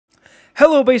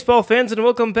Hello, baseball fans, and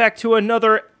welcome back to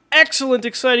another excellent,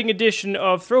 exciting edition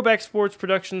of Throwback Sports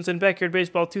Productions and Backyard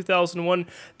Baseball 2001,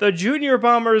 the Junior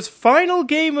Bombers' final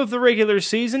game of the regular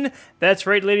season. That's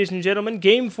right, ladies and gentlemen,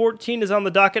 Game 14 is on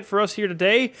the docket for us here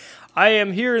today. I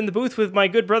am here in the booth with my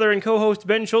good brother and co-host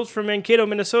Ben Schultz from Mankato,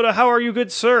 Minnesota. How are you,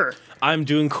 good sir? I'm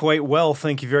doing quite well,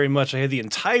 thank you very much. I had the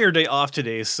entire day off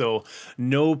today, so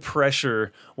no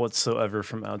pressure whatsoever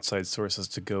from outside sources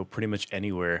to go pretty much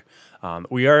anywhere.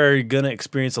 We are going to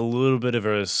experience a little bit of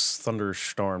a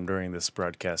thunderstorm during this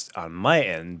broadcast on my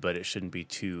end, but it shouldn't be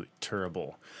too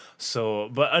terrible. So,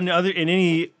 but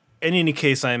in any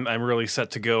case, I'm really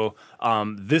set to go.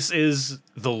 This is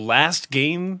the last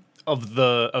game of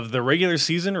the regular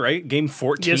season, right? Game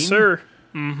 14? Yes, sir.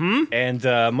 Mm-hmm.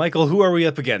 And Michael, who are we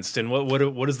up against, and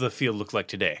what does the field look like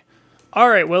today? All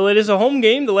right, well, it is a home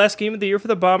game, the last game of the year for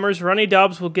the Bombers. Ronnie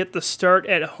Dobbs will get the start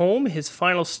at home, his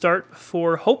final start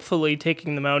before hopefully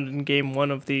taking the mound in Game 1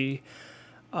 of the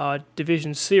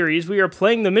division series. We are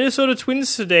playing the Minnesota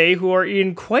Twins today, who are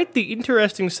in quite the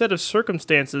interesting set of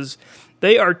circumstances.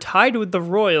 They are tied with the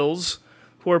Royals,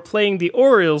 who are playing the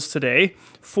Orioles today,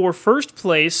 for first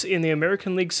place in the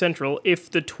American League Central.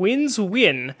 If the Twins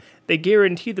win, they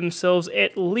guarantee themselves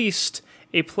at least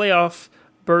a playoff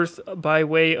berth by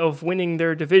way of winning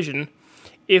their division.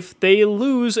 If they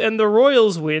lose and the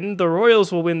Royals win, the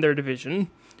Royals will win their division,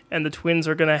 and the Twins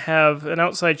are going to have an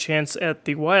outside chance at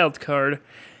the wild card.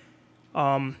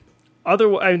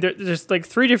 There's like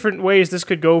three different ways this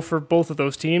could go for both of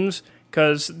those teams,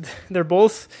 because they're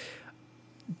both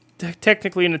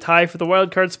technically in a tie for the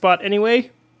wild card spot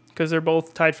anyway, because they're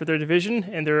both tied for their division,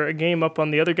 and they're a game up on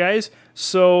the other guys.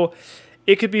 So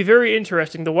it could be very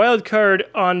interesting. The wild card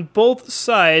on both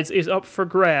sides is up for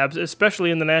grabs,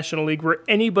 especially in the National League, where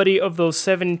anybody of those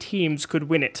 7 teams could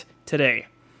win it today.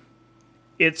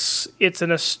 It's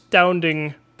an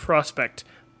astounding prospect.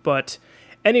 But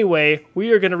anyway,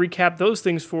 we are going to recap those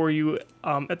things for you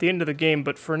at the end of the game.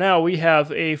 But for now, we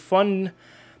have a fun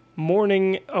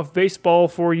morning of baseball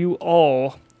for you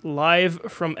all, live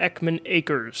from Ekman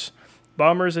Acres.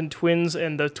 Bombers and Twins,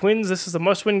 and the Twins, this is a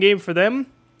must-win game for them.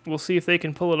 We'll see if they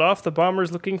can pull it off. The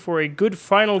Bombers looking for a good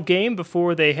final game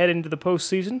before they head into the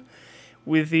postseason,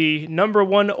 with the number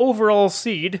 1 overall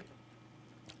seed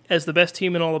as the best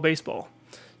team in all of baseball.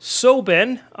 So,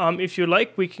 Ben, if you'd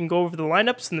like, we can go over the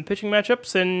lineups and the pitching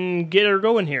matchups and get her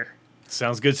going here.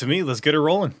 Sounds good to me. Let's get her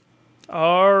rolling.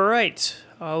 All right.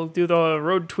 I'll do the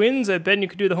road Twins, and Ben, you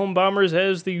can do the home Bombers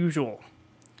as the usual.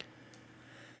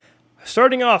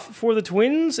 Starting off for the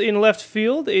Twins, in left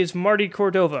field is Marty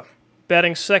Cordova.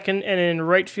 Batting second, and in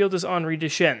right field is Henri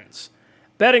Deschênes.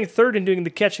 Batting third and doing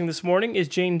the catching this morning is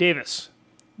Jane Davis.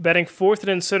 Batting fourth and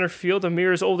in center field,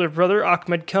 Amir's older brother,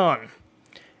 Ahmed Khan.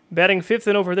 Batting fifth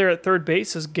and over there at third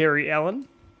base is Gary Allen.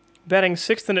 Batting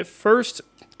sixth and at first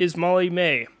is Molly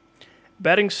May.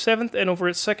 Batting seventh and over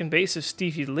at second base is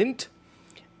Stevie Lint.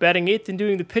 Batting eighth and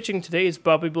doing the pitching today is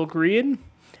Bobby Bulgarian.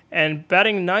 And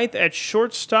batting ninth at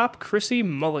shortstop, Chrissy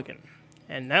Mulligan.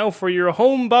 And now for your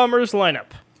home Bombers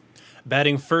lineup.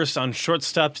 Batting first on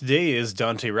shortstop today is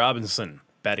Dante Robinson.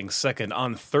 Batting second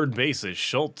on third base is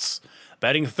Schultz.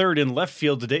 Batting third in left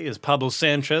field today is Pablo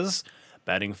Sanchez.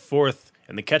 Batting fourth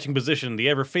in the catching position, the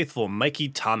ever-faithful Mikey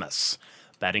Thomas.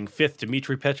 Batting fifth,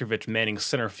 Dmitry Petrovich manning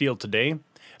center field today.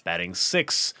 Batting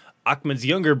sixth, Ahmed's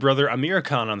younger brother Amir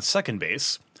Khan on second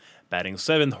base. Batting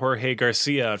seventh, Jorge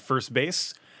Garcia at first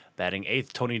base. Batting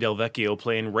eighth, Tony Del Vecchio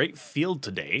playing right field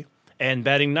today. And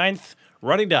batting ninth,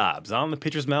 Ronnie Dobbs on the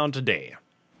pitcher's mound today.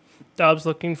 Dobbs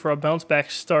looking for a bounce-back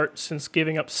start since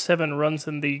giving up 7 runs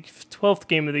in the 12th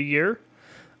game of the year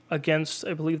against,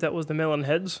 I believe that was the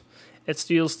Melonheads, at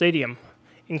Steel Stadium,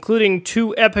 including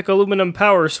 2 epic aluminum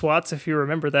power swats, if you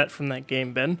remember that from that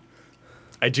game, Ben.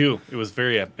 I do. It was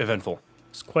very eventful.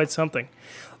 It's quite something.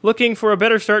 Looking for a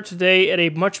better start today at a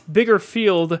much bigger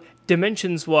field,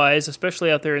 dimensions-wise,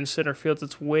 especially out there in center field.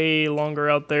 It's way longer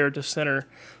out there to center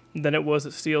than it was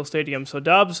at Steel Stadium. So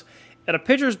Dobbs at a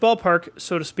pitcher's ballpark,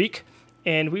 so to speak,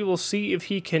 and we will see if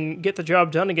he can get the job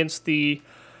done against the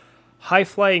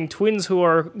high-flying Twins who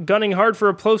are gunning hard for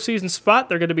a postseason spot.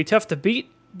 They're going to be tough to beat,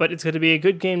 but it's going to be a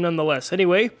good game nonetheless.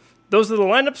 Anyway, those are the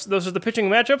lineups. Those are the pitching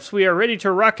matchups. We are ready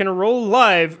to rock and roll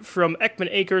live from Ekman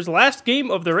Acres, last game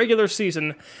of the regular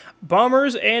season,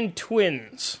 Bombers and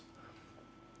Twins.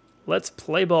 Let's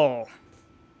play ball.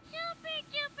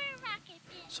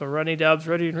 So Ronnie Dobbs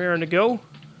ready and raring to go.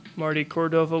 Marty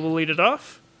Cordova will lead it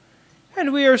off.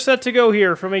 And we are set to go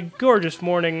here from a gorgeous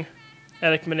morning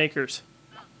at Ekman Acres.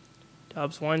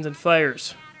 Dobbs winds and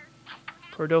fires.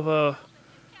 Cordova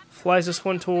flies this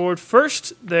one toward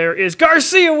first. There is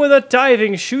Garcia with a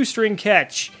diving shoestring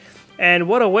catch. And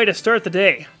what a way to start the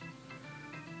day.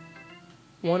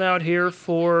 One out here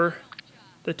for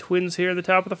the Twins here at the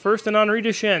top of the first, and Henri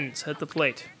Deschênes at the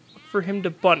plate. Look for him to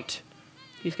bunt.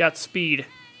 He's got speed.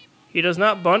 He does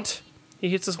not bunt. He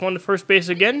hits this one to first base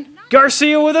again.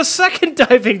 Garcia with a second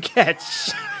diving catch.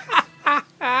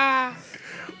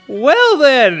 Well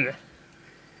then.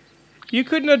 You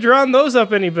couldn't have drawn those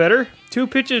up any better. 2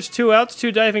 pitches, 2 outs,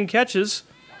 2 diving catches.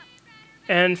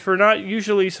 And for not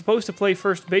usually supposed to play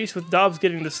first base with Dobbs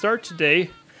getting the start today,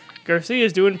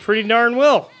 Garcia's doing pretty darn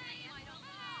well.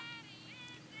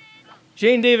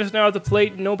 Jane Davis now at the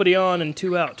plate, nobody on and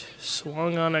 2 out.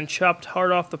 Swung on and chopped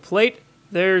hard off the plate.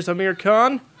 There's Amir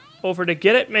Khan. Over to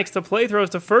get it, makes the play,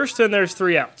 throws to first, and there's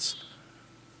 3 outs.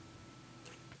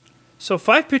 So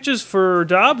 5 pitches for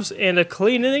Dobbs and a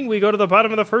clean inning. We go to the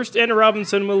bottom of the first, and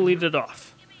Robinson will lead it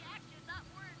off.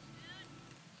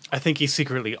 I think he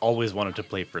secretly always wanted to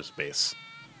play first base.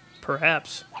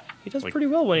 Perhaps. He does pretty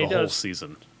well when he The whole does.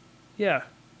 season. Yeah.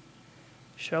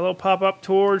 Shallow pop up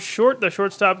towards short. The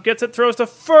shortstop gets it, throws to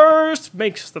first,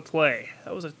 makes the play.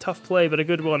 That was a tough play, but a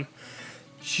good one.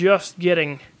 Just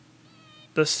getting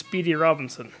the speedy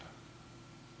Robinson.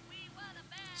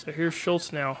 So here's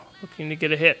Schultz now, looking to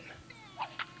get a hit.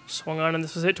 Swung on, and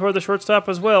this is hit toward the shortstop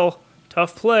as well.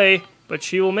 Tough play, but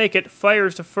she will make it.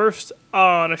 Fires to first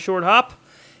on a short hop,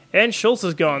 and Schultz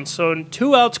is gone. So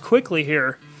 2 outs quickly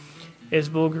here is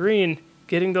Bill Green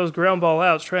getting those ground ball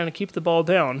outs, trying to keep the ball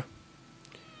down.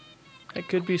 That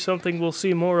could be something we'll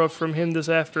see more of from him this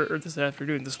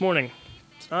morning.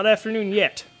 It's not afternoon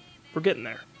yet. We're getting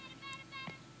there.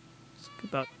 It's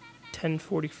about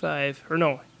 10:45, or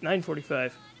no,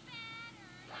 9:45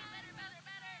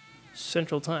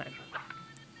 Central Time.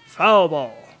 Foul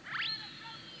ball.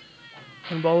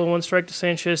 1 ball and 1 strike to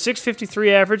Sanchez.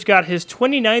 653 average, got his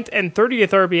 29th and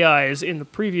 30th RBIs in the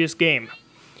previous game.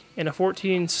 In a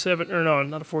 14-7, or no,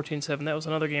 not a 14-7, that was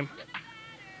another game.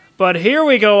 But here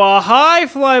we go, a high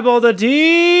fly ball to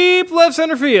deep left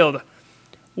center field.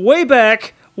 Way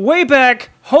back,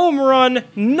 home run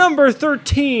number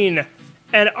 13,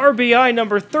 and RBI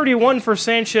number 31 for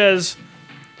Sanchez.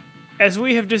 As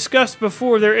we have discussed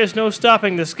before, there is no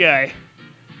stopping this guy.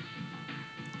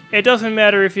 It doesn't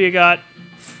matter if you got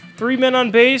 3 men on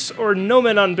base or no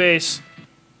men on base.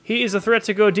 He is a threat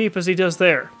to go deep as he does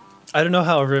there. I don't know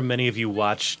however many of you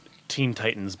watched Teen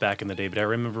Titans back in the day, but I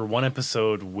remember one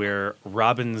episode where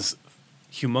Robin's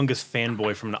humongous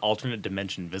fanboy from an alternate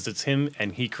dimension visits him,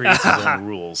 and he creates his own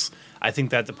rules. I think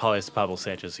that applies to Pablo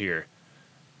Sanchez here.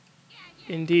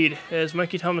 Indeed, as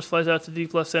Mikey Thomas flies out to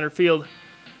deep left center field.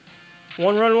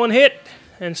 1 run, 1 hit.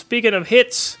 And speaking of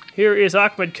hits, here is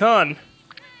Ahmed Khan,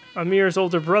 Amir's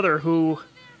older brother, who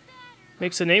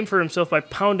makes a name for himself by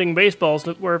pounding baseballs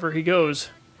wherever he goes.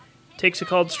 Takes a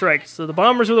called strike. So the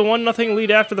Bombers with a 1-0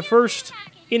 lead after the first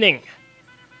inning.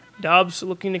 Dobbs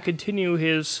looking to continue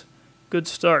his good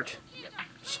start.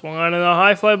 Swung on in a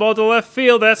high fly ball to left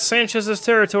field. That's Sanchez's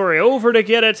territory. Over to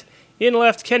get it. In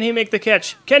left. Can he make the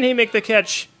catch?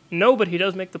 No, but he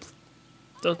does make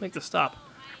the stop.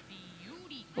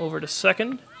 Over to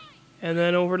second. And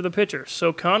then over to the pitcher.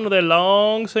 So Khan with a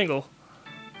long single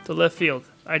to left field.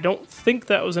 I don't think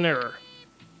that was an error.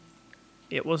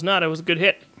 It was not. It was a good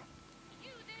hit.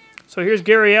 So here's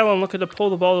Gary Allen looking to pull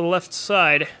the ball to the left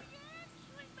side.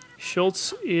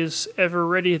 Schultz is ever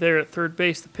ready there at third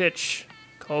base. The pitch.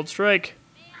 Called strike.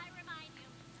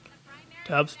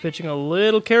 Dobbs pitching a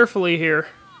little carefully here.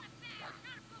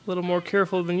 A little more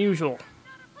careful than usual.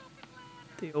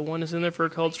 The 0-1 is in there for a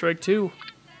called strike too.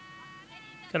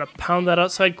 Gonna pound that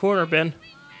outside corner, Ben.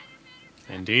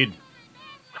 Indeed.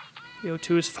 The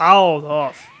 0-2 is fouled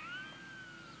off.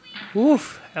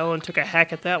 Oof. Allen took a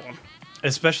hack at that one.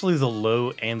 Especially the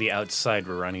low and the outside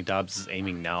where Ronnie Dobbs is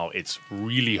aiming now. It's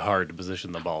really hard to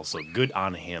position the ball, so good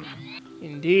on him.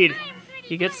 Indeed.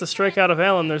 He gets the strikeout of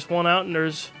Allen. There's 1 out, and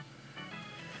there's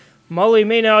Molly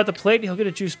May now at the plate. He'll get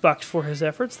a juice box for his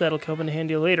efforts. That'll come in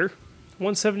handy later.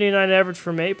 179 average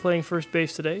for May, playing first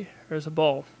base today. There's a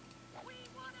ball.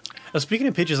 Now, speaking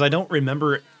of pitches, I don't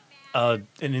remember an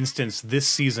instance this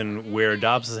season where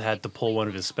Dobbs has had to pull one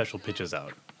of his special pitches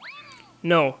out.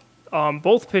 No.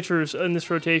 Both pitchers in this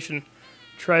rotation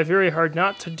try very hard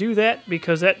not to do that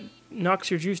because that knocks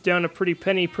your juice down a pretty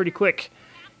penny pretty quick.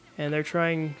 And they're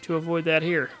trying to avoid that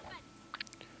here.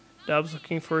 Dobbs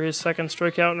looking for his second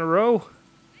strikeout in a row.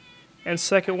 And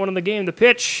second one in the game. The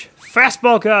pitch.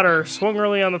 Fastball got her. Swung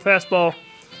early on the fastball.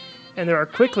 And there are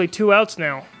quickly 2 outs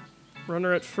now.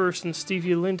 Runner at first and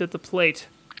Stevie Lind at the plate.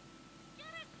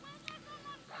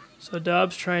 So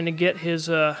Dobbs trying to get his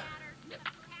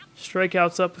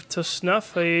strikeouts up to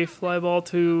snuff. A fly ball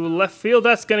to left field.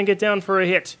 That's going to get down for a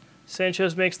hit.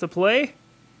 Sanchez makes the play.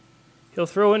 He'll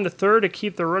throw into third to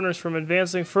keep the runners from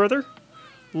advancing further.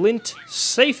 Lint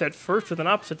safe at first with an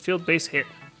opposite field base hit.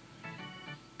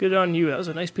 Good on you. That was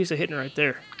a nice piece of hitting right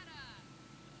there.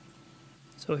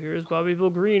 So here's Bobby Bill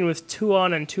Green with 2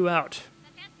 on and 2 out.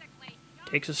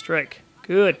 Takes a strike.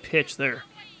 Good pitch there.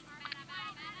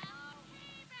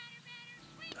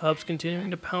 Dobbs continuing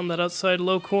to pound that outside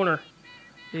low corner.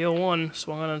 The 0-1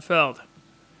 swung on and fouled.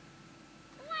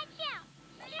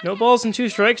 No balls and 2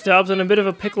 strikes. Dobbs in a bit of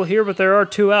a pickle here, but there are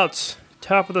 2 outs.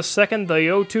 Top of the second, the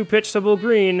 0-2 pitch to Bill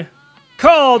Green.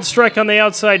 Called strike on the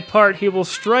outside part. He will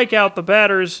strike out the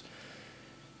batters.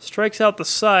 Strikes out the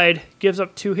side. Gives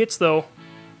up 2 hits, though.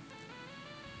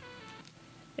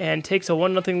 And takes a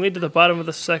 1-0 lead to the bottom of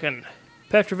the second.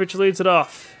 Petrovic leads it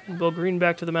off. And Bill Green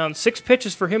back to the mound. 6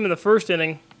 pitches for him in the first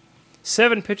inning.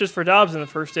 7 pitches for Dobbs in the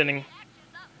first inning.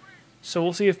 So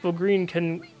we'll see if Bill Green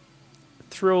can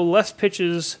throw less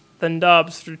pitches than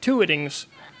Dobbs through 2 innings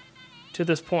to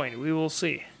this point. We will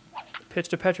see. The pitch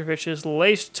to Petrovic is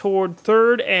laced toward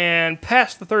third and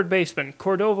past the third baseman.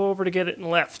 Cordova over to get it in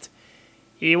left.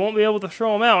 He won't be able to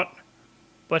throw him out,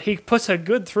 but he puts a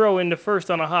good throw into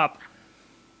first on a hop.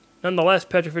 Nonetheless,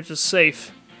 Petrovic is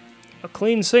safe. A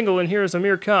clean single, and here is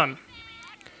Amir Khan.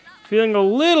 Feeling a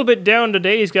little bit down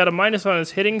today. He's got a minus on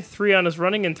his hitting, 3 on his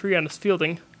running, and 3 on his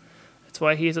fielding. That's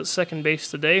why he's at second base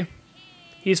today.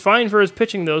 He's fine for his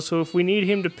pitching, though, so if we need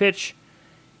him to pitch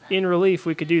in relief,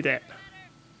 we could do that.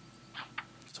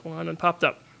 Swung on and popped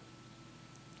up.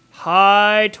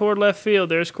 High toward left field.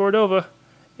 There's Cordova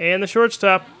and the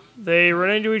shortstop. They run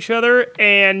into each other,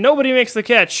 and nobody makes the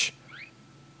catch.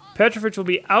 Petrovic will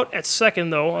be out at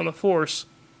second, though, on the force.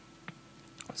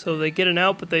 So they get an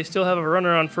out, but they still have a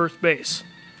runner on first base.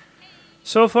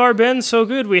 So far, Ben, so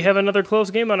good. We have another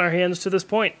close game on our hands to this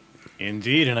point.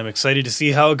 Indeed, and I'm excited to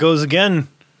see how it goes again.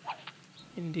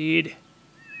 Indeed.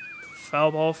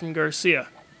 Foul ball from Garcia.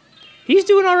 He's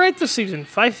doing all right this season.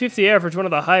 .550 average, one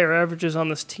of the higher averages on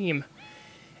this team.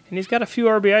 And he's got a few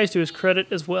RBIs to his credit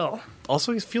as well.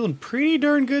 Also, he's feeling pretty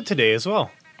darn good today as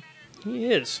well.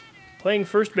 He is. Playing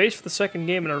first base for the second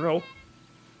game in a row.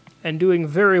 And doing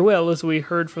very well, as we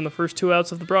heard from the first 2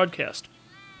 outs of the broadcast.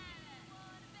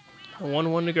 A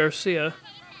 1-1 to Garcia.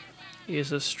 He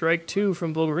is a strike 2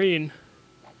 from Bill Green.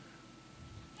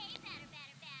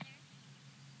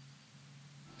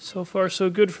 So far, so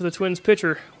good for the Twins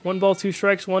pitcher. 1 ball, 2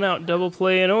 strikes, 1 out. Double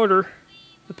play in order.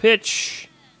 The pitch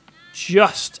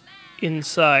just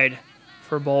inside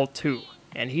for ball 2.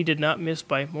 And he did not miss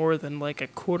by more than like a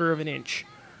quarter of an inch.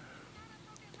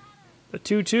 The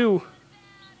 2-2.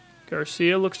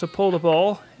 Garcia looks to pull the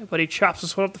ball, but he chops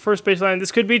this one up the first baseline.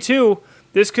 This could be 2.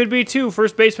 This could be 2.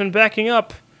 First baseman backing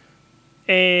up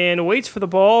and waits for the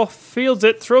ball, fields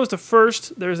it, throws to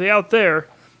first. There's the out there.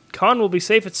 Khan will be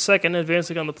safe at second,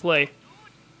 advancing on the play.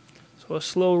 So a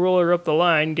slow roller up the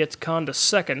line gets Khan to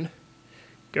second.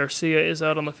 Garcia is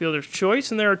out on the fielder's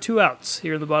choice, and there are 2 outs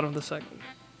here at the bottom of the second.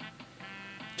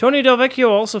 Tony Delvecchio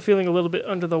also feeling a little bit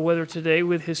under the weather today,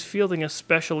 with his fielding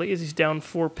especially, as he's down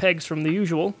 4 pegs from the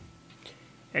usual.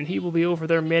 And he will be over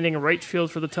there manning right field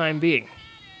for the time being.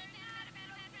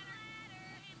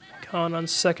 Khan on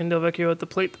second, Delvecchio at the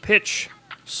plate. The pitch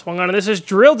swung on, and this is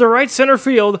drilled to right center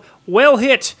field. Well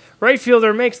hit. Right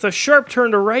fielder makes the sharp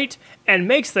turn to right and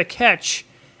makes the catch.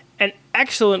 An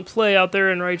excellent play out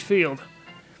there in right field.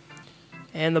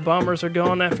 And the Bombers are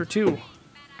gone after 2.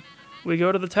 We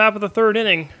go to the top of the third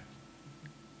inning.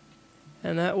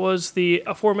 And that was the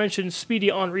aforementioned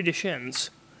speedy Henri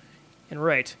Deschênes. And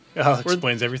right. Oh,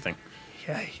 explains everything.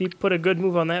 Yeah, he put a good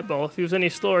move on that ball. If he was any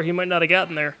slower, he might not have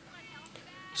gotten there.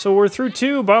 So we're through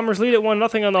 2. Bombers lead at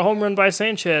 1-0 on the home run by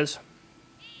Sanchez.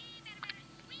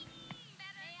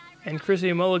 And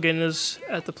Chrissy Mulligan is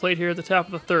at the plate here at the top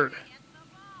of the third.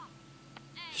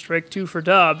 Strike 2 for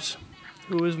Dobbs,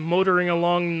 who is motoring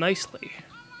along nicely.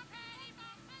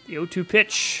 The 0-2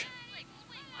 pitch.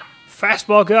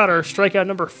 Fastball got her. Strikeout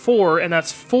number 4, and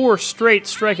that's 4 straight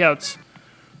strikeouts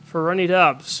for Ronnie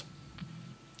Dobbs.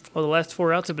 Well, the last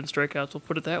 4 outs have been strikeouts, we'll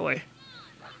put it that way.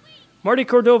 Marty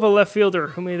Cordova, left fielder,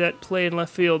 who made that play in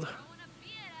left field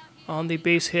on the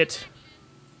base hit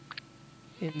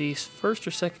in the first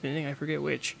or second inning, I forget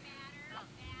which.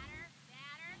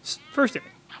 First inning.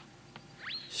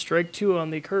 Strike 2 on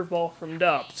the curveball from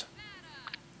Dobbs.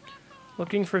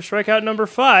 Looking for strikeout number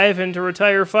 5 and to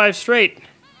retire 5 straight.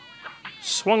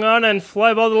 Swung on and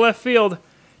fly ball to left field.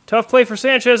 Tough play for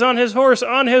Sanchez on his horse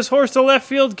to left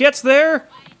field, gets there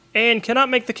and cannot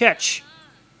make the catch.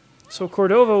 So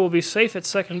Cordova will be safe at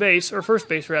second base, or first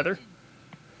base rather.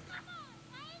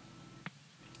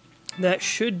 That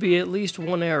should be at least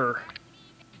 1 error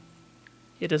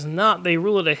It is not. They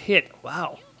rule it a hit.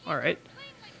 Wow. All right.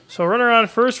 So runner on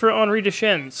first for Henri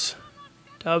Deschênes.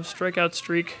 Dobbs' strikeout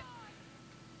streak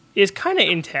is kind of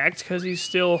intact because he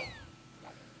still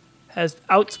has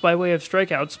outs by way of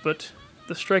strikeouts, but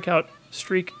the strikeout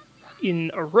streak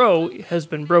in a row has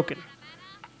been broken.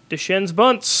 Deschênes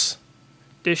bunts.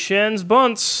 Deschênes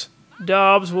bunts.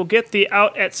 Dobbs will get the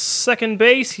out at second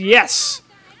base. Yes!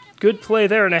 Good play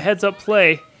there and a heads-up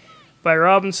play by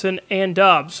Robinson and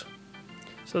Dobbs.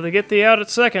 So they get the out at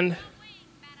second.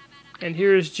 And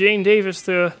here is Jane Davis,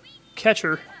 the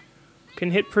catcher.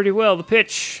 Can hit pretty well. The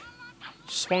pitch.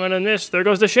 Swung on and missed. There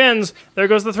goes Deschênes. There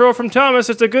goes the throw from Thomas.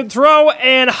 It's a good throw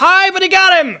and high, but he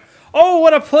got him! Oh,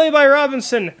 what a play by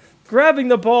Robinson. Grabbing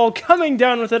the ball, coming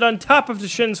down with it on top of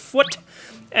Deschênes' foot.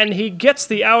 And he gets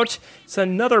the out. It's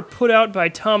another put out by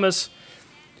Thomas.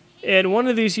 And one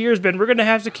of these years, Ben, we're going to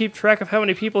have to keep track of how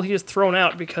many people he has thrown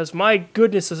out because, my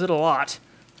goodness, is it a lot.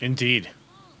 Indeed.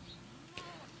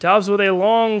 Dobbs with a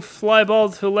long fly ball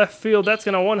to left field. That's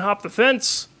going to one-hop the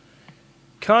fence.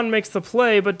 Kahn makes the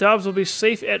play, but Dobbs will be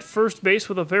safe at first base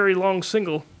with a very long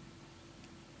single.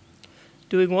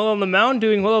 Doing well on the mound,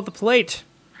 doing well at the plate.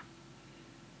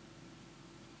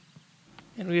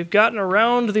 And we've gotten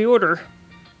around the order.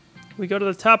 We go to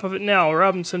the top of it now.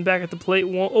 Robinson back at the plate,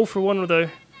 0 for 1 with a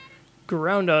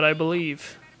ground out, I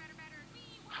believe.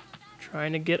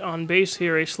 Trying to get on base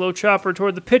here. A slow chopper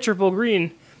toward the pitcher, Bull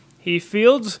Green. He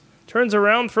fields, turns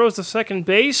around, throws to second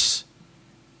base.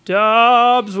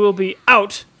 Dobbs will be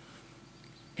out.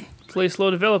 Play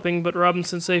slow developing, but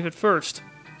Robinson safe at first.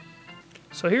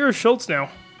 So here is Schultz now.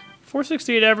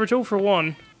 468 average, 0 for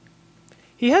 1.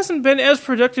 He hasn't been as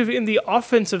productive in the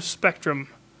offensive spectrum,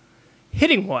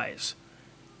 hitting-wise,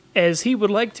 as he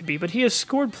would like to be, but he has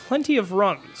scored plenty of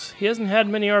runs. He hasn't had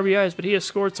many RBIs, but he has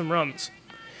scored some runs.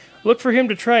 Look for him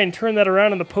to try and turn that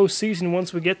around in the postseason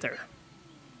once we get there.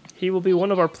 He will be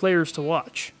one of our players to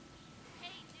watch.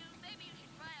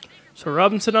 So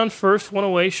Robinson on first, 1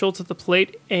 away, Schultz at the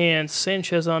plate, and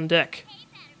Sanchez on deck.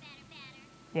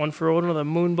 1 for 1 with a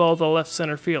moonball to left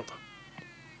center field.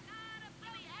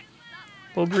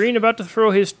 Well, Green about to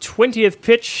throw his 20th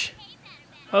pitch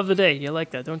of the day. You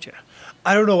like that, don't you?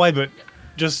 I don't know why, but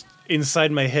just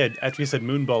inside my head, after you said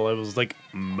moonball, I was like,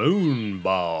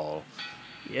 moonball.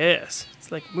 Yes,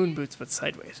 it's like moon boots, but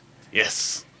sideways.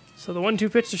 Yes. So the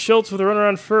 1-2 pitch to Schultz with a runner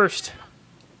on first.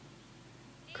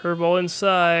 Curveball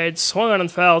inside, swung on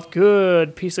and fouled.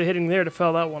 Good piece of hitting there to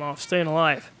foul that one off, staying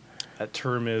alive. That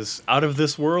term is out of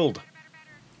this world.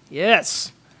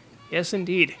 Yes. Yes,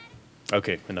 indeed.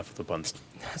 Okay, enough of the puns.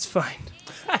 That's fine.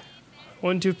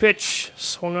 1-2 pitch,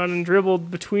 swung on and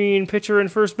dribbled between pitcher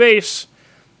and first base.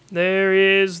 There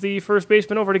is the first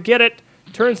baseman over to get it.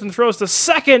 Turns and throws to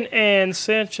second, and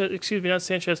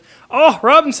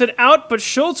Robinson out, but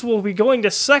Schultz will be going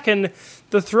to second.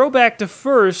 The throwback to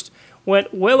first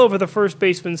went well over the first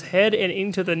baseman's head and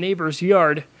into the neighbor's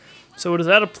yard. So it is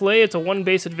out of play. It's a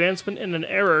one-base advancement and an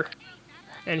error.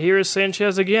 And here is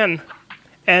Sanchez again.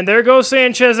 And there goes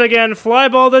Sanchez again. Fly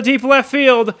ball to deep left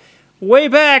field. Way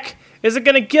back. Is it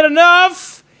going to get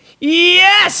enough?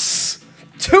 Yes!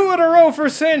 2 in a row for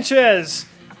Sanchez.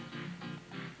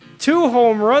 2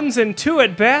 home runs and 2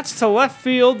 at-bats to left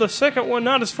field. The second one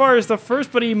not as far as the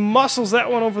first, but he muscles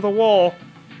that one over the wall.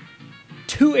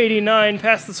 289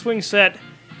 past the swing set.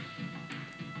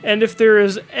 And if there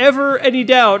is ever any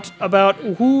doubt about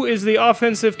who is the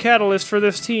offensive catalyst for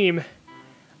this team,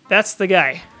 that's the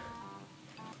guy.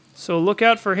 So look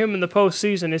out for him in the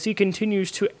postseason as he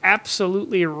continues to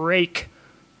absolutely rake.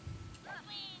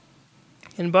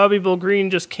 And Bobby Bull Green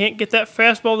just can't get that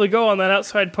fastball to go on that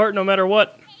outside part no matter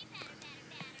what.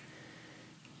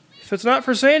 If it's not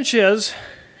for Sanchez,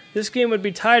 this game would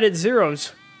be tied at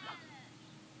 0s.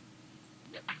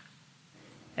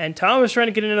 And Thomas trying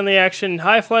to get in on the action.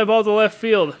 High fly ball to left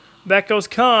field. Back goes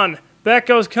Kahn. Back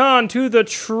goes Kahn to the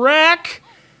track.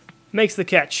 Makes the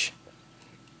catch.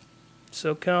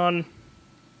 So Kahn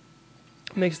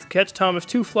makes the catch. Thomas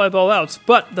 2 fly ball outs.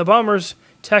 But the Bombers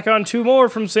tack on 2 more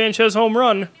from Sanchez home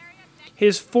run.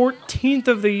 His 14th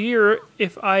of the year,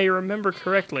 if I remember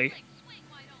correctly.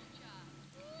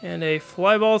 And a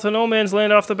fly ball to no man's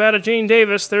land off the bat of Jane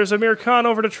Davis. There's Amir Khan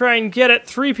over to try and get it.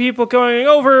 3 people going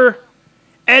over.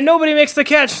 And nobody makes the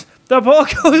catch. The ball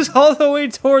goes all the way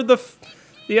toward the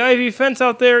ivy fence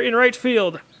out there in right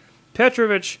field.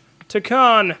 Petrovic to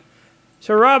Khan.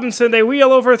 To Robinson. They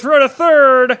wheel over. Throw to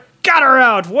third. Got her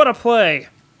out. What a play.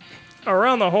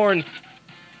 Around the horn.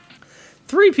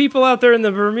 3 people out there in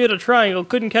the Bermuda Triangle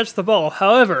couldn't catch the ball.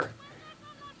 However,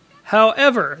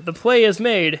 the play is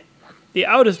made. The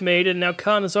out is made, and now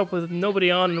Khan is up with nobody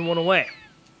on and 1 away.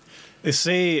 They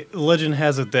say legend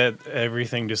has it that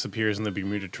everything disappears in the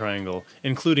Bermuda Triangle,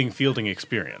 including fielding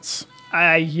experience.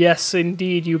 Yes,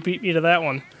 indeed. You beat me to that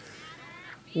one.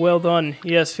 Well done.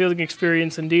 Yes, fielding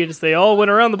experience indeed, as they all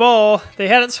went around the ball. They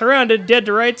had it surrounded, dead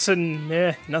to rights, and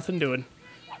nothing doing.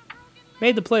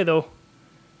 Made the play, though.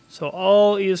 So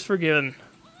all is forgiven.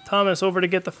 Thomas over to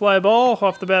get the fly ball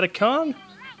off the bat of Kahn.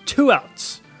 2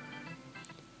 outs.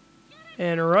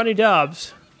 And Ronnie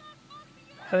Dobbs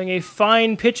having a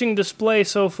fine pitching display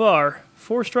so far.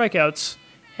 4 strikeouts,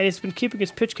 and he's been keeping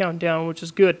his pitch count down, which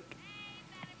is good.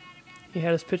 He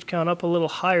had his pitch count up a little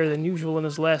higher than usual in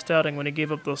his last outing when he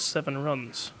gave up those 7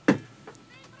 runs. But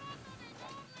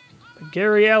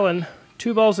Gary Allen,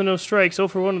 2 balls and no strikes, 0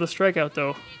 for 1 with a strikeout,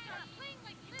 though.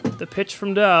 The pitch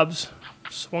from Dobbs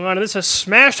swung on, and this is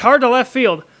smashed hard to left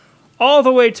field. All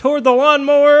the way toward the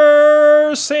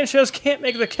lawnmower. Sanchez can't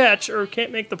make the catch, or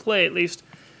can't make the play at least.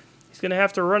 He's going to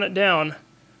have to run it down.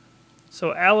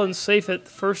 So Allen's safe at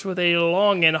first with a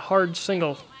long and hard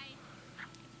single.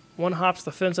 1 hops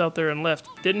the fence out there and left.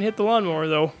 Didn't hit the lawnmower,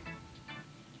 though.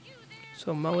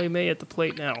 So Molly May at the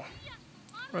plate now.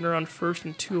 Runner on first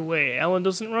and 2 away. Allen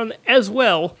doesn't run as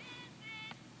well,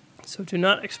 so do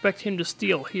not expect him to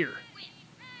steal here.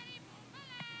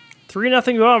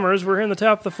 3-0 Bombers. We're here in the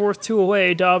top of the 4th, 2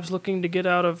 away. Dobbs looking to get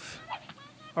out of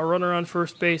a runner on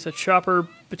first base. A chopper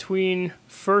between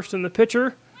first and the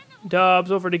pitcher.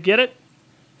 Dobbs over to get it.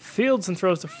 Fields and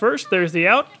throws to first. There's the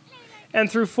out. And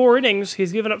through 4 innings,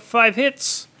 he's given up 5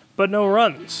 hits, but no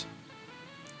runs.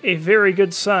 A very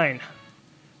good sign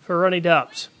for Ronnie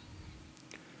Dobbs.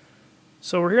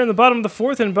 So we're here in the bottom of the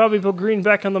 4th, and Bobby Bill Green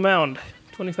back on the mound.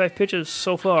 25 pitches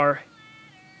so far.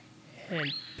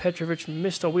 And Petrovic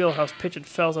missed a wheelhouse pitch and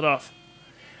fouls it off.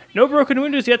 No broken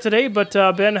windows yet today, but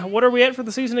Ben, what are we at for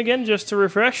the season again, just to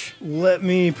refresh? Let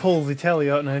me pull the tally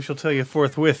out, and I shall tell you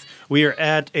forthwith. We are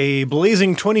at a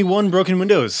blazing 21 broken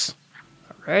windows.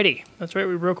 Alrighty. That's right,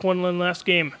 we broke 1 in last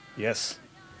game. Yes.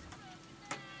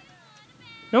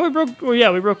 No, we broke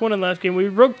 1 in last game. We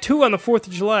broke 2 on the 4th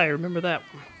of July. Remember that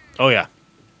one. Oh, yeah.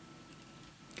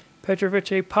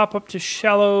 Petrovic, a pop-up to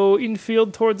shallow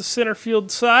infield toward the center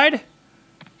field side.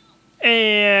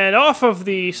 And off of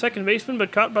the second baseman,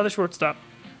 but caught by the shortstop.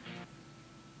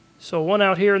 So 1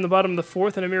 out here in the bottom of the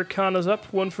 4th, and Amir Khan is up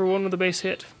 1 for 1 with a base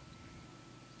hit.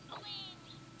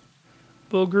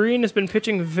 Bill Green has been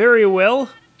pitching very well.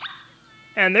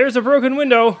 And there's a broken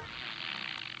window.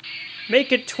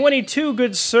 Make it 22,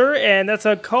 good sir. And that's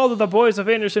a call to the boys of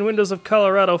Anderson Windows of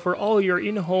Colorado for all your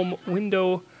in-home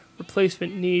window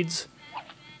replacement needs.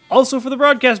 Also for the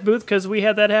broadcast booth, because we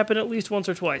had that happen at least once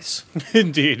or twice.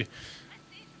 Indeed.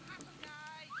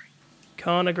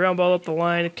 Khan, a ground ball up the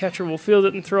line. The catcher will field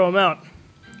it and throw him out.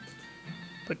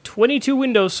 But 22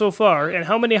 windows so far. And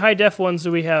how many high-def ones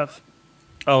do we have?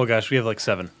 Oh, gosh, we have like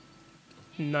 7.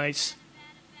 Nice.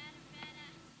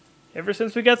 Ever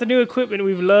since we got the new equipment,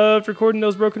 we've loved recording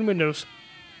those broken windows.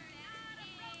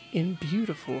 In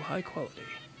beautiful high quality.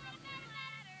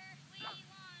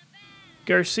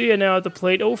 Garcia now at the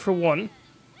plate, 0 for 1.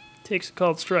 Takes a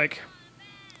called strike.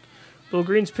 Bill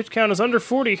Green's pitch count is under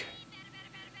 40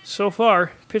 so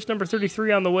far. Pitch number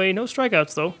 33 on the way. No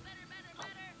strikeouts, though.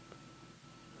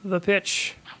 The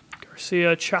pitch.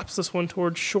 Garcia chops this one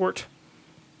towards short.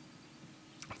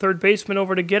 Third baseman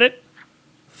over to get it.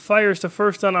 Fires to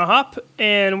first on a hop.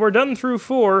 And we're done through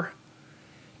 4.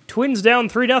 Twins down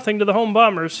 3-0 to the home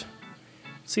Bombers.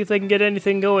 See if they can get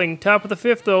anything going. Top of the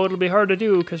 5th, though, it'll be hard to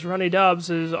do because Ronnie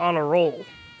Dobbs is on a roll.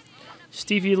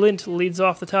 Stevie Lint leads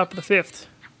off the top of the 5th.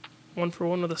 1 for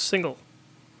 1 with a single.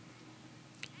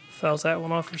 Fouls that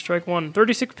one off for strike 1.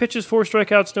 36 pitches, 4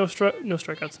 strikeouts, no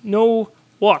strikeouts. No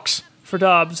walks for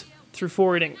Dobbs through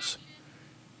 4 innings.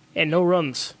 And no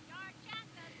runs.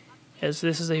 As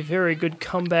this is a very good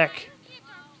comeback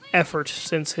effort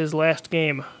since his last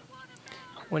game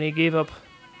when he gave up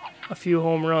a few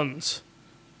home runs.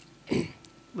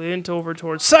 Lint over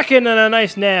towards second, and a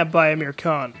nice nab by Amir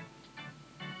Khan.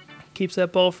 Keeps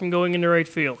that ball from going into right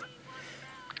field.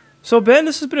 So, Ben,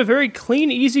 this has been a very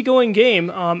clean, easygoing game.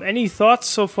 Any thoughts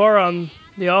so far on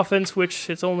the offense, which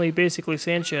it's only basically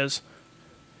Sanchez,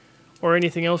 or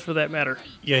anything else for that matter?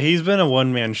 Yeah, he's been a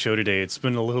one-man show today. It's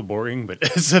been a little boring, but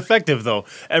it's effective, though.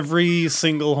 Every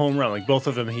single home run, like both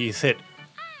of them, he's hit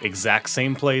exact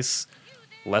same place,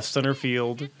 left center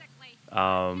field.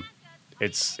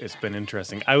 It's been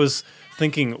interesting. I was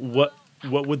thinking, what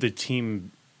would the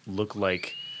team look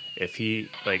like if he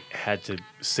had to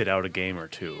sit out a game or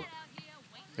two?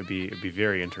 It'd be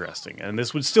very interesting, and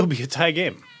this would still be a tie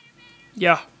game.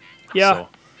 Yeah. So,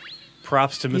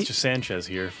 props to Mr. Sanchez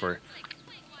here for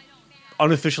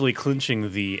unofficially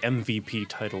clinching the MVP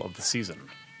title of the season.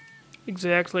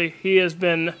 Exactly. He has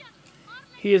been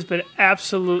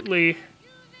absolutely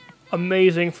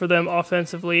amazing for them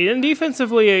offensively and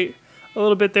defensively a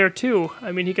little bit there too.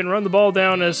 I mean, he can run the ball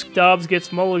down as Dobbs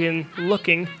gets Mulligan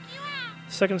looking.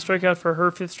 Second strikeout for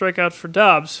her, fifth strikeout for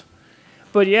Dobbs.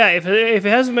 But yeah, if it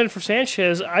hasn't been for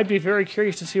Sanchez, I'd be very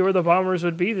curious to see where the Bombers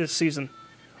would be this season.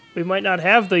 We might not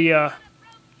have the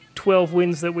 12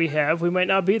 wins that we have. We might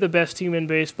not be the best team in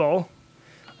baseball.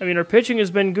 I mean, our pitching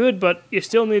has been good, but you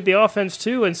still need the offense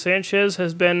too, and Sanchez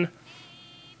has been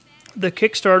the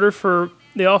kickstarter for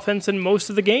the offense in most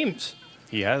of the games.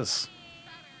 He has.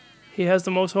 He has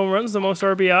the most home runs, the most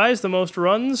RBIs, the most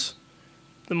runs,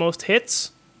 the most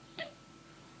hits.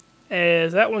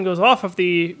 As that one goes off of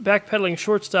the backpedaling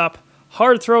shortstop,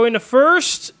 hard throw into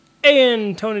first,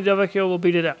 and Tony Delvecchio will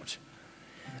beat it out.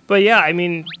 But yeah, I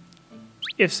mean,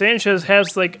 if Sanchez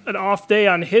has like an off day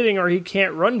on hitting or he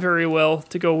can't run very well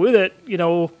to go with it,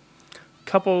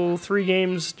 couple, 3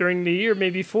 games during the year,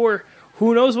 maybe 4,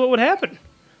 who knows what would happen.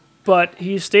 But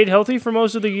he's stayed healthy for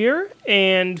most of the year,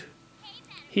 and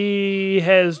he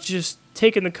has just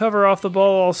taken the cover off the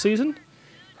ball all season,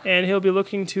 and he'll be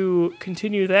looking to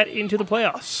continue that into the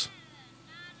playoffs.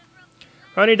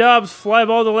 Ronnie Dobbs, fly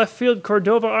ball to left field.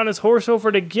 Cordova on his horse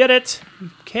over to get it.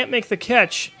 Can't make the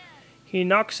catch. He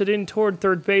knocks it in toward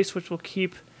third base, which will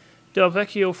keep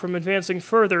Delvecchio from advancing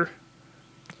further.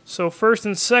 So first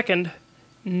and second,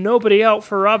 nobody out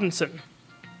for Robinson.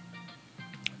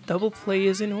 Double play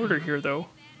is in order here, though.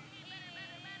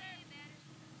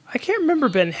 I can't remember,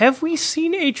 Ben. Have we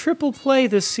seen a triple play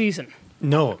this season?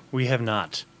 No, we have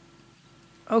not.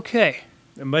 Okay.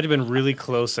 It might have been really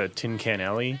close at Tin Can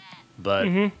Alley, but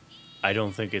I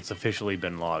don't think it's officially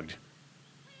been logged.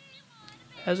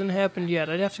 Hasn't happened yet.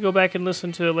 I'd have to go back and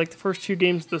listen to the first 2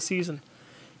 games of the season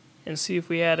and see if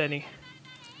we had any.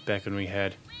 Back when we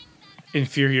had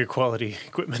inferior quality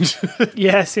equipment.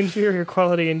 Yes, inferior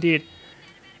quality indeed.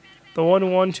 The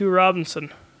 1-1-2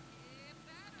 Robinson.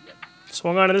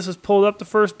 Swung on, and this is pulled up the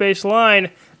first base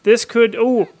line. This could...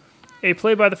 a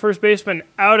play by the first baseman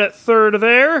out at third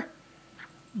there.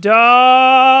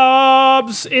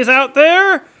 Dobbs is out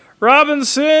there.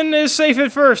 Robinson is safe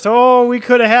at first. Oh, we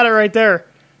could have had it right there.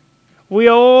 We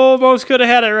almost could have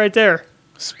had it right there.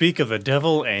 Speak of the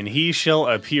devil, and he shall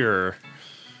appear.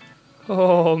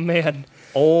 Oh, man.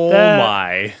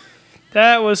 My.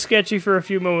 That was sketchy for a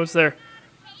few moments there.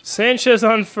 Sanchez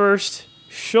on first.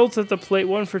 Schultz at the plate,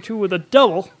 1 for 2 with a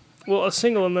double. Well, a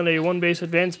single and then a one-base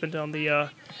advancement on the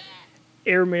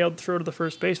air-mailed throw to the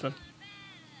first baseman.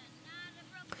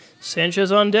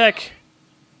 Sanchez on deck.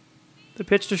 The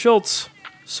pitch to Schultz.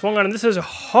 Swung on, and this is a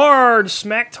hard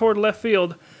smack toward left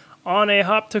field. On a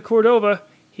hop to Cordova.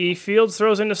 He fields,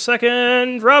 throws into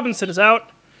second. Robinson is out,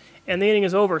 and the inning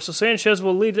is over. So Sanchez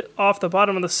will lead off the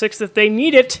bottom of the 6th if they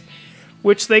need it,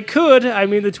 which they could. I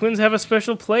mean, the Twins have a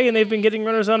special play, and they've been getting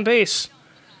runners on base.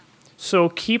 So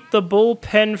keep the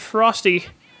bullpen frosty.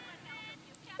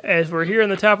 As we're here in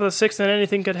the top of the 6th, and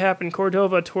anything could happen.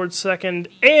 Cordova towards second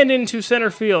and into center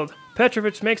field.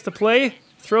 Petrovic makes the play,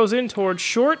 throws in towards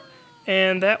short,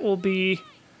 and that will be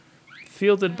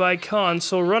fielded by Kahn.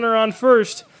 So runner on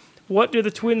first. What do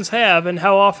the Twins have, and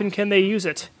how often can they use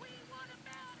it?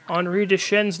 Henri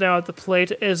Deschênes now at the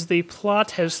plate as the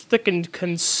plot has thickened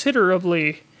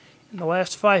considerably in the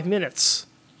last 5 minutes.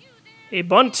 A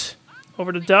bunt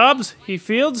over to Dobbs. He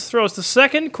fields, throws to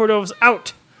second. Cordova's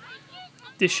out.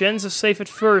 Deschênes is safe at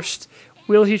first.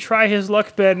 Will he try his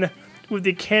luck, Ben, with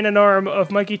the cannon arm of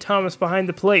Mikey Thomas behind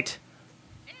the plate?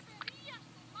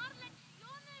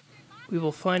 We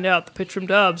will find out. The pitch from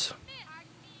Dobbs.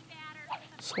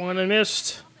 Swung and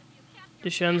missed.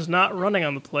 Deschênes not running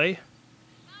on the play.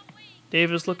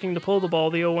 Davis looking to pull the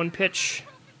ball. The 0-1 pitch.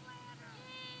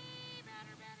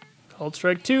 Called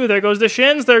strike 2. There goes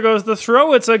Deschênes. There goes the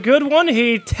throw. It's a good one.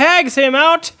 He tags him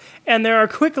out. And there are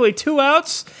quickly 2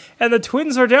 outs. And the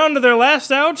Twins are down to their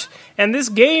last out. And this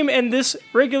game and this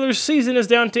regular season is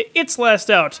down to its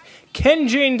last out. Can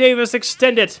Jane Davis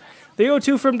extend it? The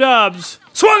 0-2 from Dobbs.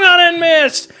 Swung on and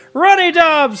missed. Ronnie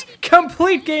Dobbs.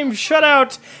 Complete game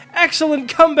shutout. Excellent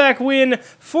comeback win.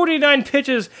 49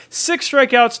 pitches, 6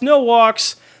 strikeouts, no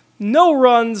walks, no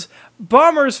runs.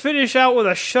 Bombers finish out with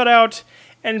a shutout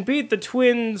and beat the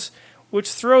Twins,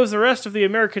 which throws the rest of the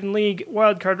American League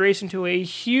wildcard race into a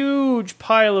huge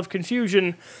pile of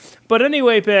confusion. But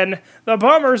anyway, Ben, the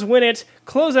Bombers win it,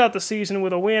 close out the season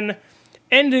with a win,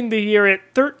 ending the year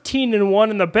at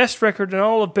 13-1 and the best record in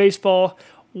all of baseball.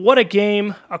 What a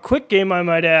game. A quick game, I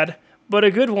might add, but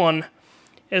a good one.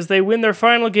 As they win their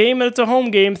final game, and it's a home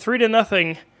game,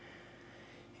 3-0.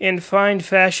 in fine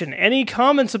fashion. Any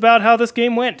comments about how this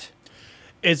game went?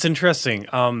 It's interesting.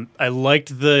 I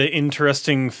liked the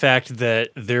interesting fact that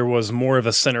there was more of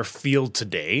a center field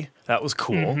today. That was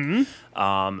cool.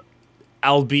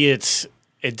 Albeit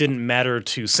it didn't matter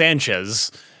to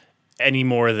Sanchez any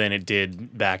more than it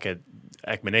did back at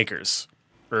Ekman Acres.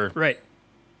 Right.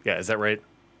 Yeah, is that right?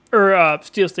 Or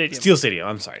Steel Stadium. Steel Stadium,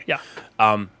 I'm sorry. Yeah.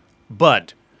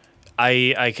 But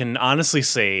I can honestly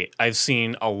say I've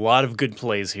seen a lot of good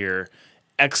plays here.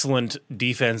 Excellent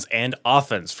defense and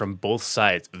offense from both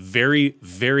sides. Very,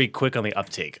 very quick on the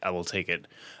uptake. I will take it.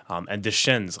 And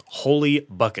Deschennes, holy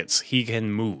buckets. He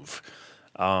can move.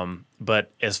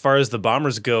 But as far as the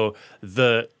Bombers go,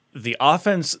 the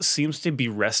offense seems to be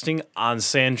resting on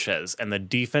Sanchez, and the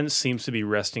defense seems to be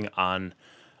resting on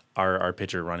our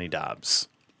pitcher, Ronnie Dobbs.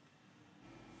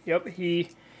 Yep, he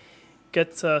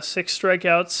gets 6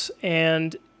 strikeouts,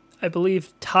 and I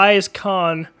believe ties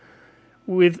Khan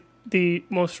with the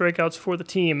most strikeouts for the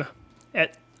team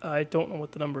at, I don't know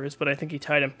what the number is, but I think he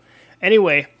tied him.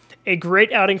 Anyway, a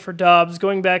great outing for Dobbs,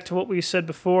 going back to what we said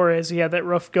before, as he had that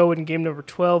rough go in game number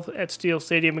 12 at Steel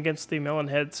Stadium against the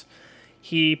Melonheads.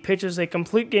 He pitches a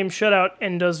complete game shutout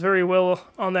and does very well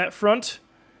on that front.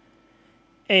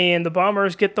 And the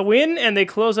Bombers get the win, and they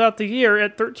close out the year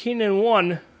at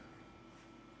 13-1.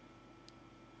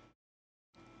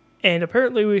 And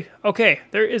apparently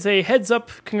there is a heads-up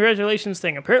congratulations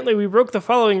thing. Apparently we broke the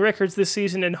following records this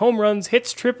season in home runs,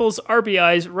 hits, triples,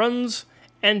 RBIs, runs,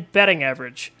 and batting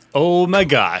average. Oh my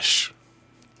gosh.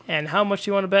 And how much do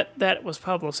you want to bet that was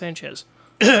Pablo Sanchez?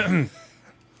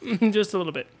 Just a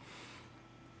little bit.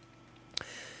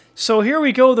 So here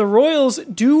we go. The Royals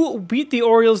do beat the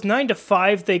Orioles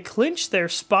 9-5. They clinch their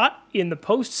spot in the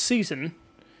postseason.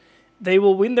 They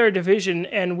will win their division,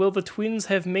 and will the Twins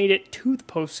have made it to the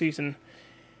postseason?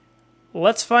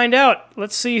 Let's find out.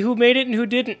 Let's see who made it and who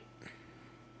didn't.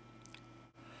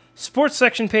 Sports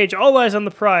section page, all eyes on the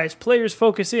prize. Players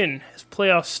focus in as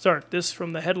playoffs start. This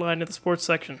from the headline of the sports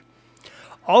section.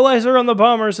 All eyes are on the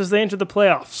Bombers as they enter the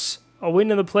playoffs. A win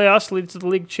in the playoffs leads to the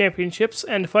league championships,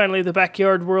 and finally the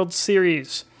Backyard World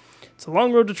Series. It's a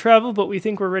long road to travel, but we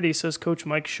think we're ready, says Coach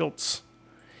Mike Schultz.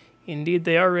 Indeed,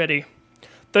 they are ready.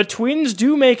 The Twins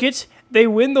do make it. They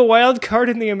win the wild card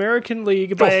in the American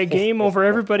League by a game over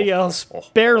everybody else.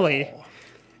 Barely.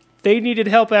 They needed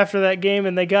help after that game,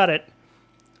 and they got it.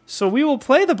 So we will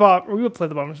play the Bombers.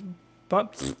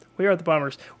 We are the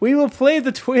Bombers. We will play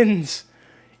the Twins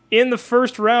in the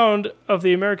first round of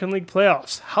the American League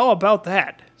playoffs. How about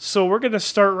that? So we're going to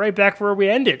start right back where we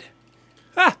ended.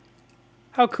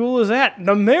 How cool is that?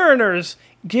 The Mariners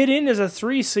get in as a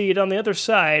 3 seed on the other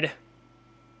side.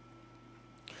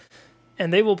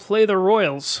 And they will play the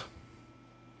Royals,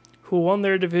 who won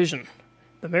their division.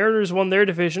 The Mariners won their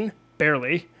division,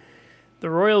 barely. The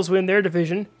Royals win their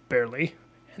division, barely.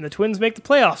 And the Twins make the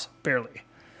playoffs, barely.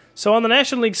 So on the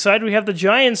National League side, we have the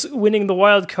Giants winning the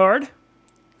wild card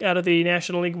out of the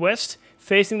National League West,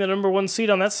 facing the number 1 seed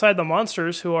on that side, the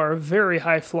Monsters, who are very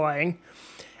high-flying.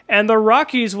 And the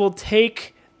Rockies will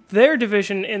take their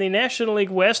division in the National League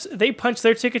West. They punch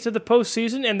their ticket to the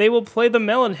postseason, and they will play the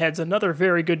Melonheads, another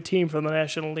very good team from the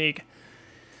National League.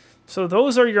 So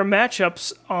those are your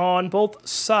matchups on both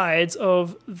sides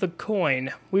of the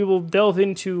coin. We will delve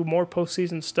into more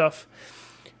postseason stuff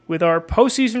with our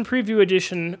postseason preview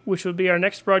edition, which will be our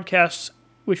next broadcast,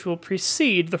 which will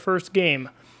precede the first game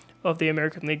of the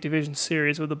American League Division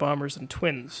Series with the Bombers and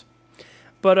Twins.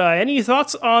 But any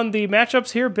thoughts on the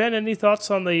matchups here, Ben? Any thoughts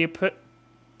on the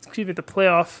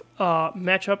playoff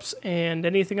matchups and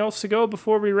anything else to go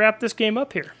before we wrap this game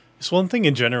up here? Just one thing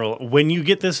in general, when you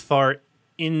get this far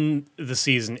in the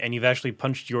season and you've actually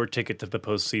punched your ticket to the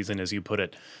postseason, as you put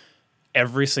it,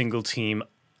 every single team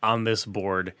on this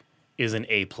board is an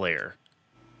A player.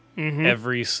 Mm-hmm.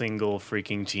 Every single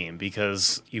freaking team,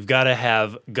 because you've got to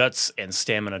have guts and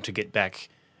stamina to get back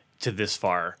to this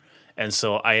far. And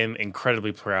so I am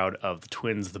incredibly proud of the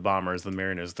Twins, the Bombers, the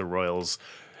Mariners, the Royals,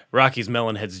 Rockies,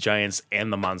 Melonheads, Giants,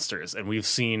 and the Monsters. And we've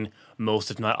seen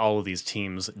most, if not all, of these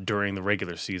teams during the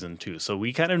regular season, too. So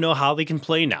we kind of know how they can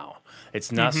play now.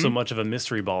 It's not so much of a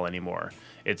mystery ball anymore.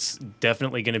 It's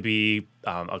definitely going to be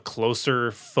a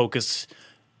closer, focused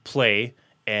play,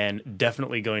 and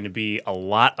definitely going to be a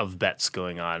lot of bets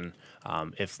going on,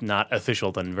 if not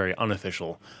official, then very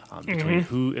unofficial, between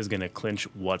who is going to clinch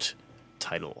what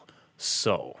title.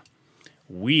 So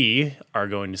we are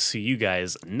going to see you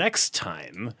guys next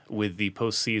time with the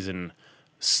postseason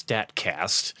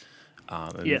StatCast.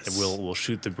 And Yes. we'll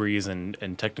shoot the breeze and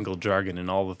technical jargon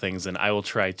and all the things, and I will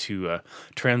try to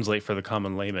translate for the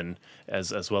common layman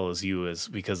as well as you,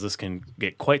 because this can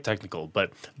get quite technical.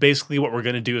 But basically, what we're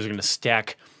going to do is we're going to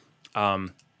stack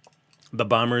the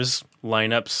Bombers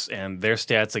lineups and their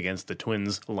stats against the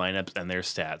Twins lineups and their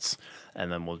stats,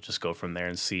 and then we'll just go from there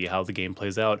and see how the game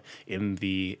plays out in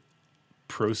the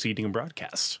proceeding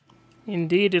broadcast.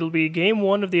 Indeed, it'll be Game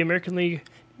 1 of the American League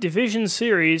Division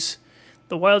Series.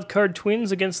 The Wild Card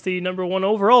Twins against the number 1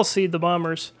 overall seed, the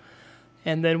Bombers.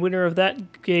 And then winner of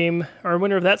that game, or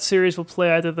winner of that series, will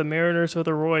play either the Mariners or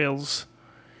the Royals.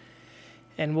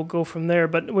 And we'll go from there.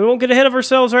 But we won't get ahead of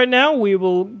ourselves right now. We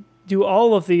will do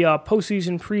all of the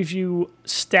postseason preview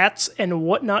stats and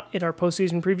whatnot in our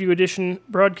postseason preview edition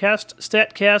broadcast,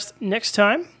 StatCast, next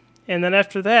time. And then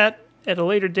after that, at a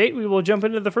later date, we will jump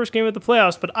into the first game of the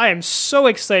playoffs. But I am so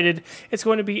excited. It's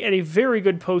going to be a very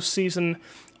good postseason.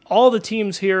 All the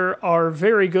teams here are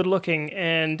very good looking,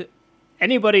 and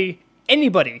anybody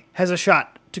has a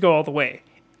shot to go all the way.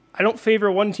 I don't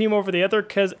favor one team over the other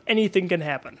because anything can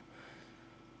happen.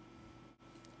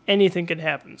 Anything can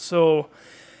happen. So,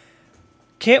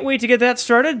 can't wait to get that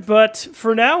started, but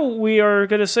for now, we are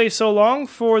going to say so long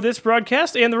for this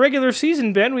broadcast and the regular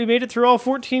season, Ben. We made it through all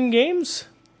 14 games,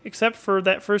 except for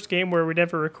that first game where we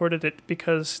never recorded it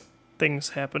because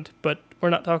things happened, but we're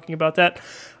not talking about that.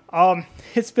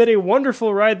 It's been a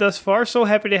wonderful ride thus far. So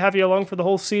happy to have you along for the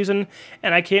whole season,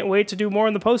 and I can't wait to do more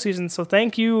in the postseason. So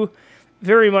thank you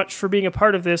very much for being a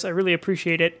part of this. I really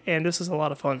appreciate it, and this is a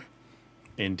lot of fun.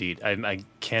 Indeed. I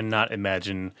cannot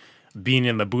imagine being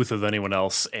in the booth with anyone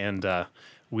else and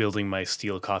wielding my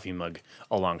steel coffee mug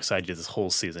alongside you this whole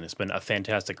season. It's been a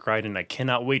fantastic ride, and I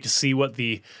cannot wait to see what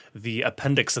the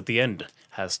appendix at the end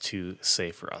has to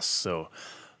say for us.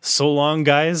 So long,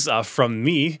 guys. From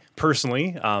me,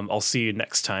 personally, I'll see you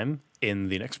next time in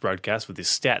the next broadcast with the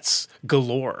stats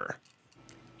galore.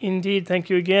 Indeed,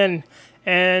 thank you again.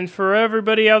 And for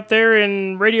everybody out there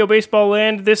in Radio Baseball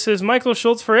Land, this is Michael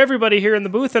Schultz for everybody here in the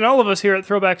booth and all of us here at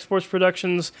Throwback Sports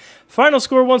Productions. Final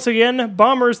score once again,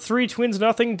 Bombers 3, Twins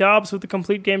nothing. Dobbs with the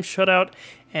complete game shutout,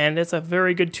 and it's a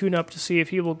very good tune-up to see if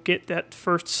he will get that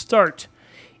first start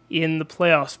in the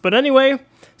playoffs. But anyway,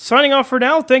 signing off for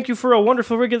now. Thank you for a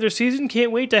wonderful regular season.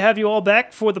 Can't wait to have you all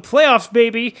back for the playoffs,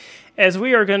 baby, as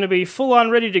we are going to be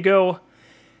full-on ready to go.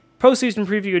 Postseason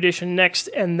Preview Edition next,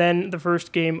 and then the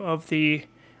first game of the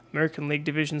American League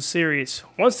Division Series.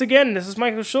 Once again, this is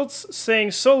Michael Schultz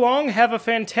saying so long, have a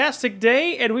fantastic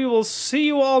day, and we will see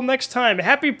you all next time.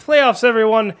 Happy playoffs,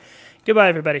 everyone. Goodbye,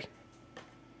 everybody.